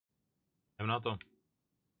Jdem na to.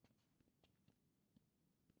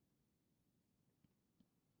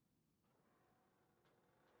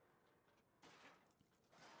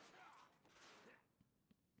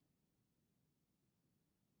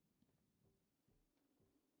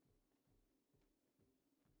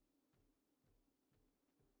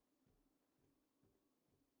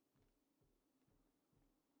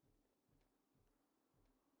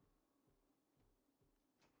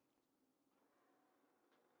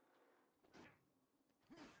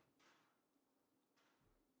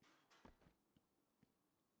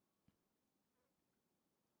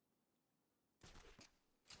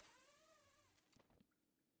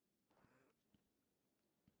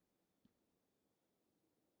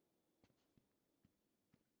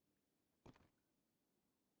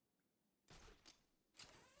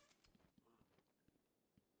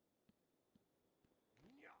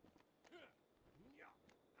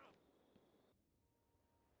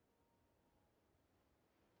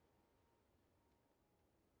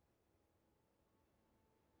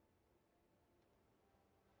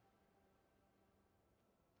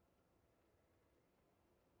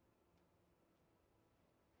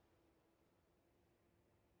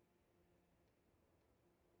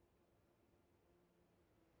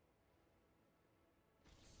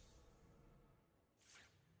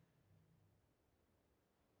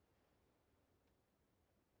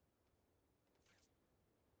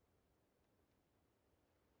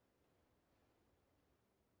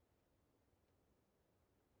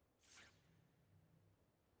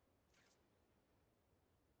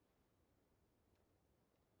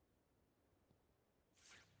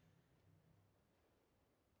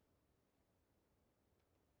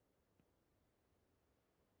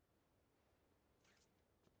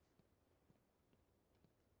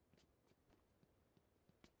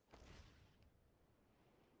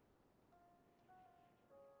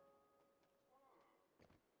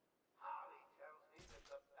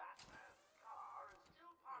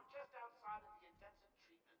 Just outside of the intensive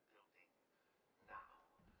treatment building. Now,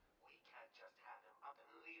 we can't just have him up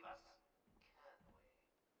and leave us, can we?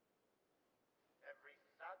 Every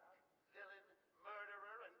thug, villain,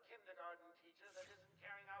 murderer, and kindergarten teacher that isn't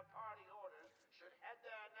carrying out party orders should head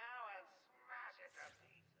there now and smash it to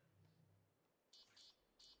pieces.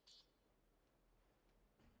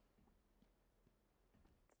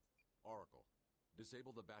 Oracle,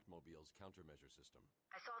 disable the Batmobile's countermeasure system.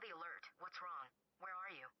 I saw the alert. What's wrong? Where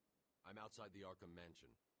are you? I'm outside the Arkham Mansion.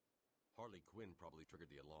 Harley Quinn probably triggered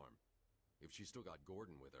the alarm. If she's still got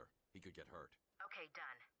Gordon with her, he could get hurt. Okay,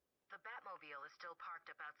 done. The Batmobile is still parked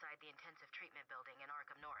up outside the intensive treatment building in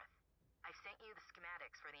Arkham North. I've sent you the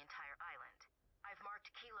schematics for the entire island. I've marked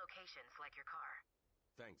key locations like your car.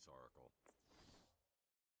 Thanks, Oracle.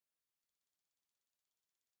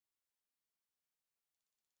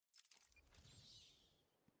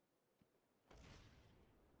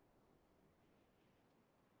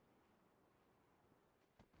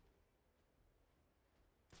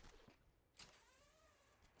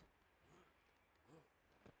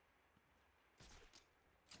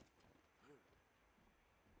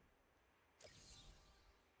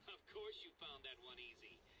 Of course you found that one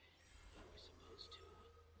easy. You were supposed to.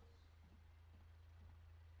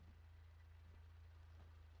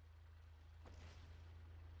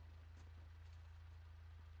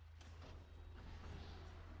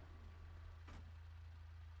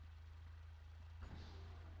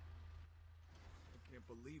 I can't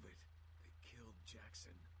believe it. They killed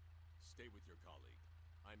Jackson. Stay with your colleague.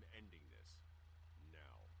 I'm ending this.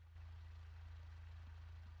 Now.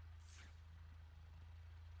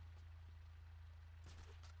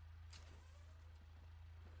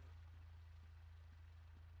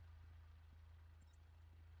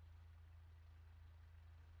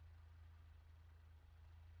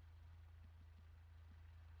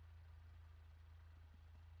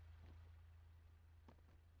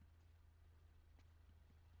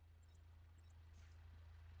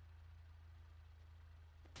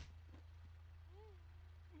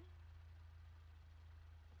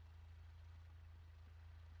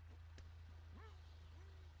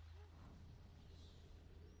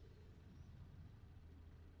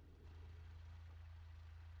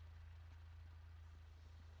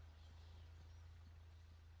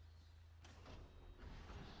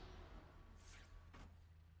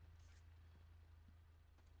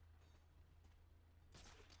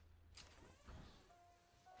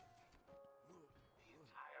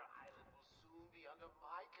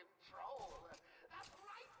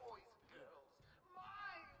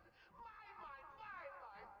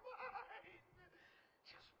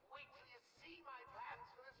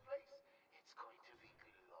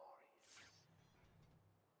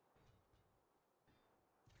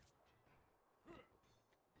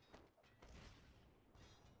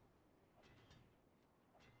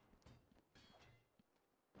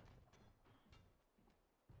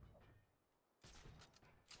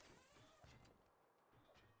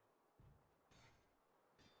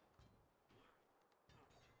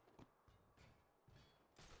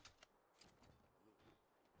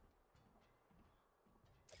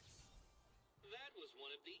 one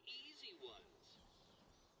of the easy ones.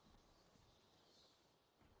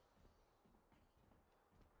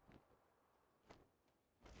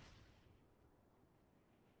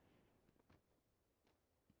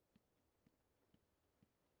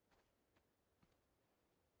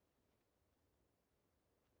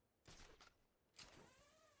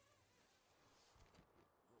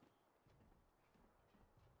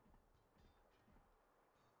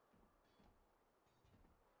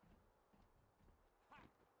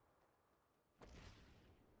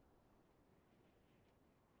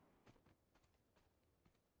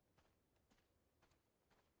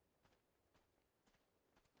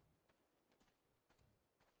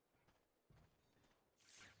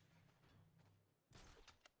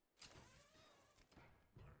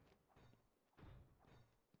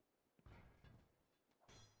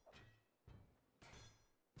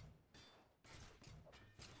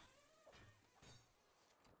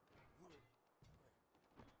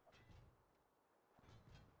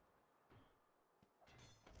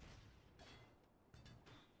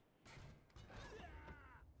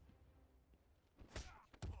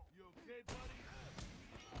 You okay, buddy?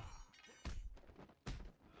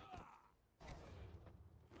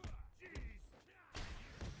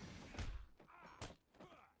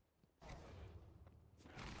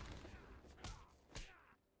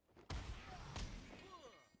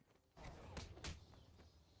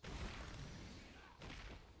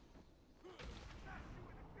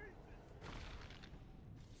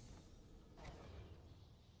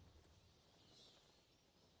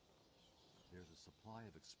 There's a supply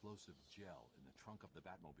of explosive gel in the trunk of the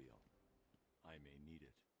Batmobile. I may need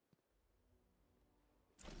it.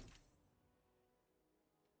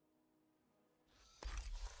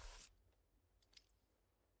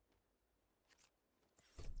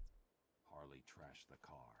 Harley trashed the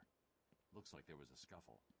car. Looks like there was a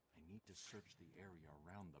scuffle. I need to search the area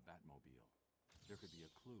around the Batmobile. There could be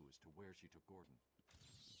a clue as to where she took Gordon.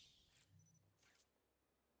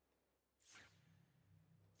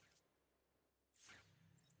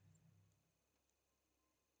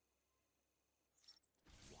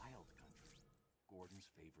 Wild country. Gordon's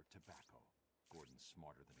favorite tobacco. Gordon's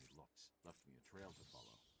smarter than he looks. Left me a trail to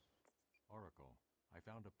follow. Oracle, I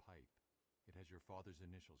found a pipe. It has your father's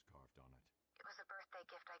initials carved on it. It was a birthday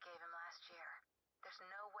gift I gave him last year. There's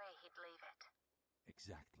no way he'd leave it.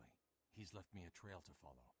 Exactly. He's left me a trail to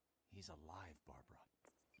follow. He's alive, Barbara.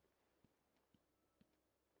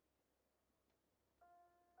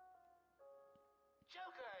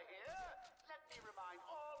 Joker here! Let me remind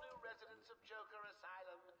all new residents of Joker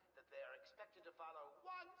Asylum that they are expected to follow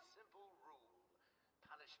one simple rule.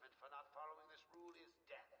 Punishment for not following this rule is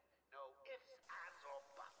death. No ifs, ands, or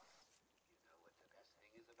buts. You know what the best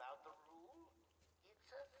thing is about the rule?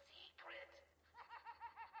 It's a secret.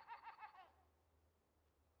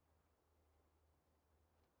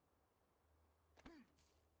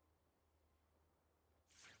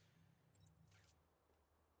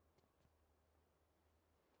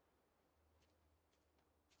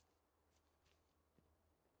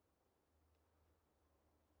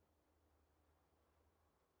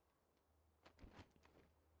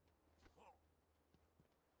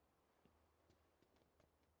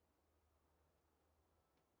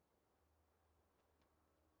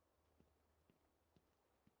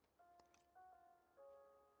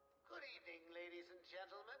 Good evening, ladies and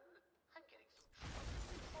gentlemen. I'm getting some troubling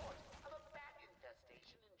reports of a bat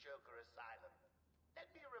infestation in Joker Asylum. Let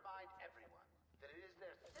me remind everyone that it is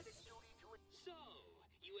their civic duty to... So,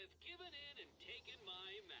 you have given in and taken my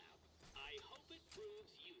map. I hope it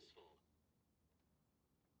proves useful.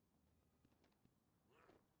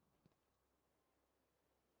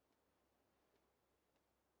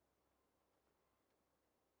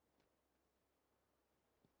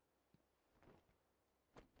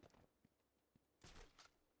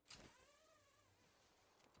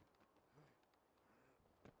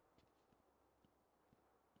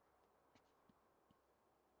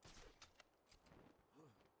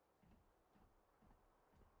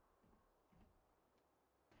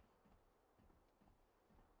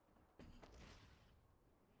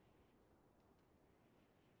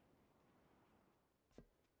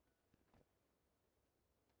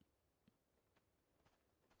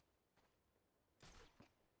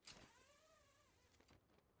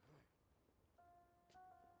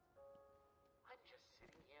 I'm just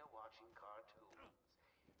sitting here watching cartoons.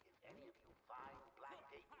 If any of you fine Black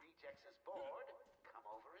Date rejects is bored, come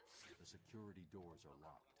over and see. The security doors are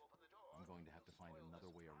locked. You open the door, I'm going to have to find spoil the another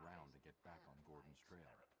way around to surprise get back on and Gordon's my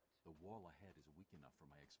trail. experiment. The wall ahead is weak enough for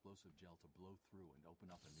my explosive gel to blow through and open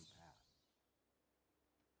up a new path.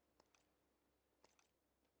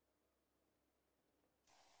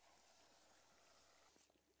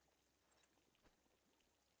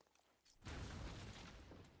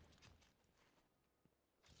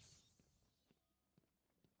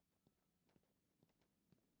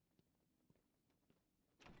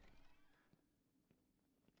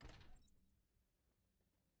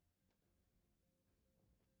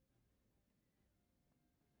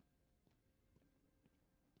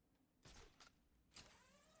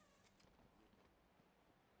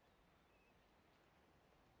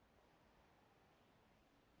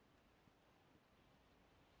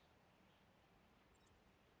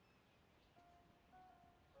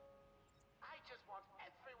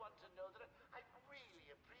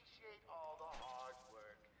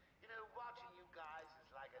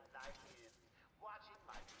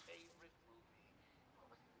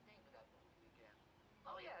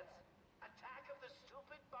 Oh yes, attack of the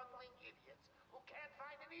stupid bungling idiots who can't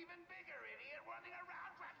find an even bigger idiot running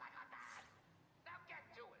around dressed like a man. Now get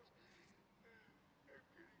to it. I'm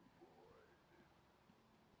getting bored.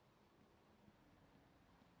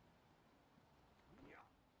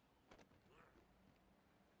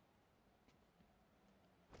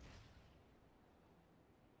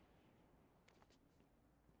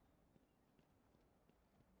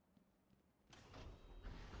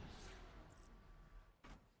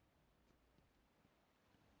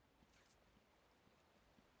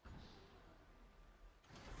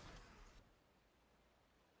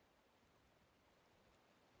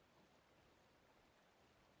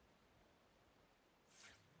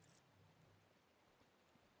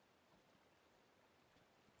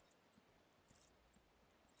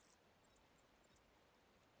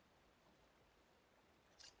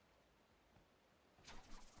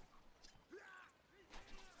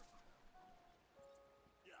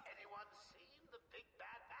 Anyone seen the big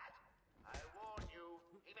bad bat? I warn you,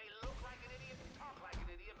 he may look like an idiot and talk like an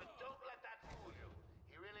idiot, but don't let that fool you.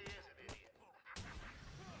 He really is an idiot.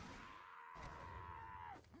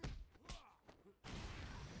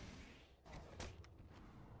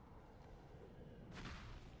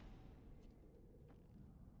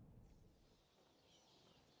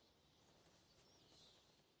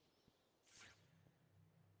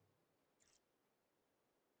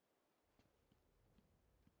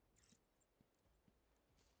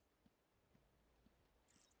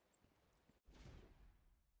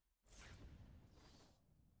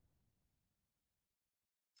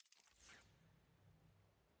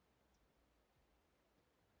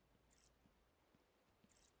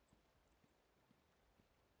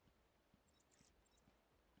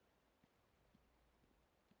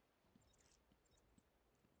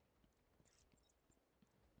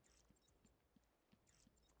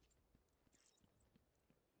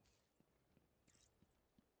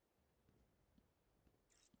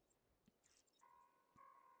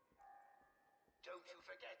 Don't you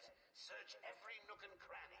forget, search every nook and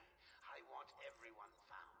cranny. I want everyone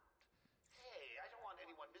found. Hey, I don't want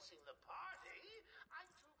anyone missing the party. I'm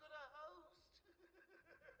too good a host.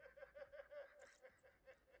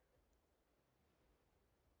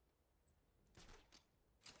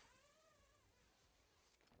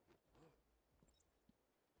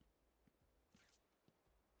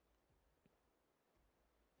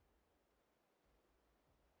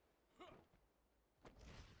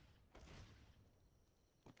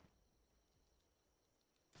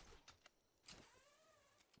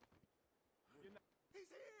 He's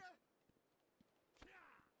here!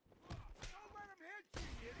 Don't let him hit you,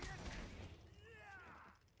 you idiot!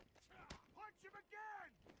 Punch him again!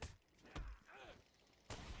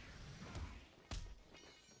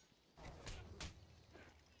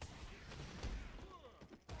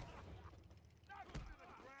 Knock him to the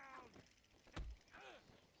ground!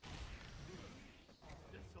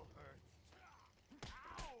 This'll hurt.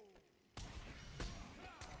 Ow!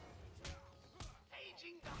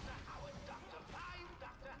 Paging Dr. Howard, Dr. Fine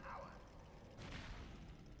Dr. Howard.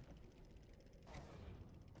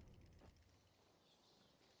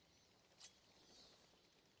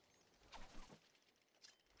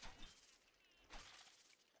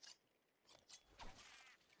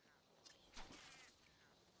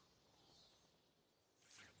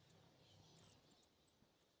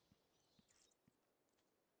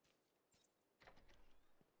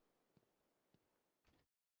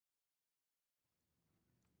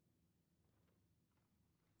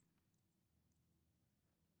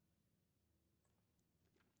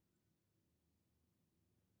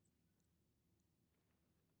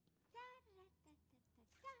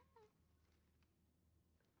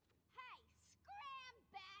 Hey, scram,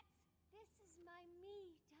 bats! This is my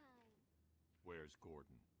me time. Where's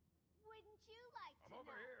Gordon? Wouldn't you like to I'm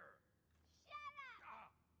over know? here! Shut up! Ah!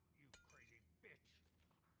 You crazy bitch!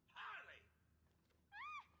 Harley!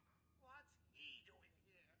 Ah, What's he doing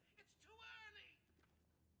here? It's too early.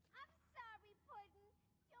 I'm sorry, Puddin'.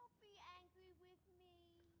 Don't be angry with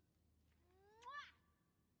me. Mwah!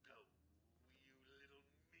 Oh, you little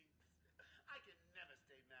minx. I can never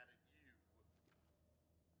stay mad at you.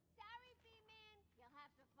 Sorry, B-Man. You'll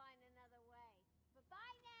have to find another way.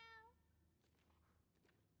 Bye-bye now.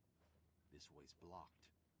 This way's blocked.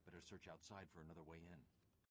 Better search outside for another way in.